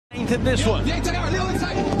15th in this one.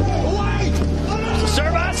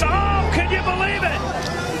 Servas, oh, can you believe it?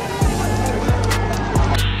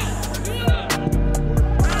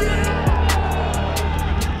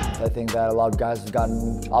 I think that a lot of guys have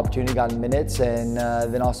gotten opportunity, gotten minutes, and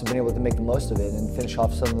then also been able to make the most of it and finish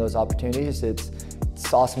off some of those opportunities. It's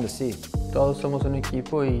awesome to see. Todos somos un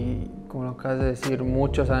equipo y, como lo acabas de decir,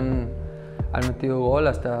 muchos han metido gol,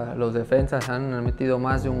 hasta los defensas han metido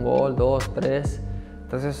más de un gol, 2, 3.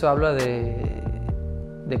 Entonces eso habla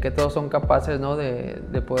de que todos son capaces, ¿no?,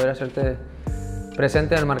 de poder hacerte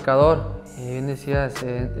presente en el marcador. Bien decías,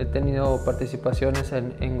 he tenido participaciones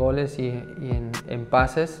en goles y en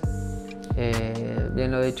pases.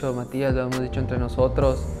 Bien lo ha dicho Matías, lo hemos dicho entre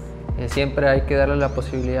nosotros. Siempre hay que darle la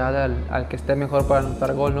posibilidad al que esté mejor para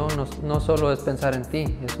anotar gol, ¿no? No solo es pensar en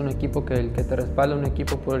ti, es un equipo el que te respalda, un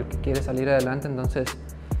equipo por el que quiere salir adelante. Entonces,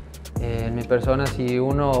 en mi persona, si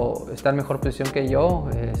uno está en mejor posición que yo,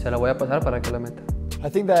 se la voy a pasar para que la meta. I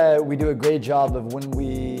think that we do a great job of when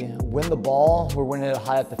we win the ball, we're winning it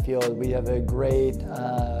high up the field. We have a great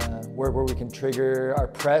work where we can trigger our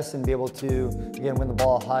press and be able to, again, win the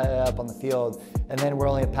ball high up on the field. And then we're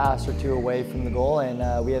only a pass or two away from the goal, and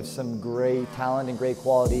we have some great talent and great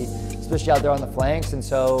quality, especially out there on the flanks. And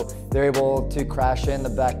so they're able to crash in the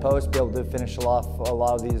back post, be able to finish off a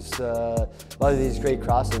lot of these great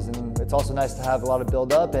crosses. And it's also nice to have a lot of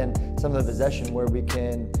build up and some of the possession where we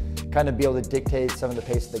can kind of be able to dictate some of the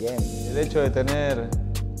pace of the game. El hecho de tener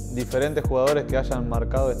diferentes jugadores que hayan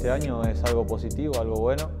marcado este año es algo positivo, algo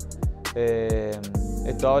bueno.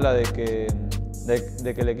 Esto habla de que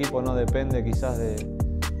el equipo no depende quizás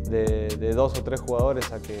de 2 o 3 jugadores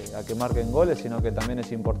a que marquen goles, sino que también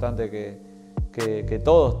es importante que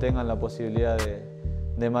todos tengan la posibilidad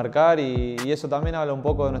de marcar, y eso también habla un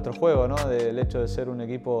poco de nuestro juego, ¿no? Del hecho de ser un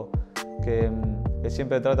equipo que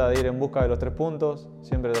siempre trata de ir en busca de los 3 puntos,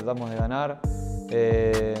 siempre tratamos de ganar.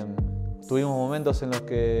 Tuvimos momentos en los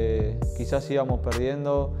que quizás íbamos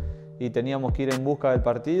perdiendo y teníamos que ir en busca del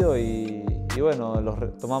partido y bueno,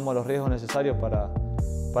 tomamos los riesgos necesarios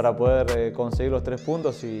para poder conseguir los 3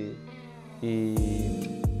 puntos y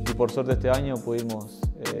por suerte este año pudimos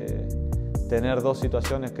tener 2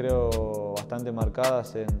 situaciones, creo, bastante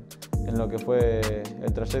marcadas en lo que fue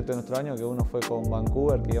el trayecto de nuestro año, que uno fue con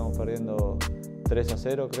Vancouver, que íbamos perdiendo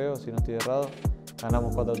 3-0, creo, si no estoy errado.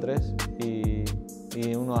 Ganamos 4-3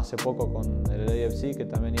 y uno hace poco con el AFC, que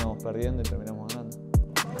también íbamos perdiendo y terminamos ganando.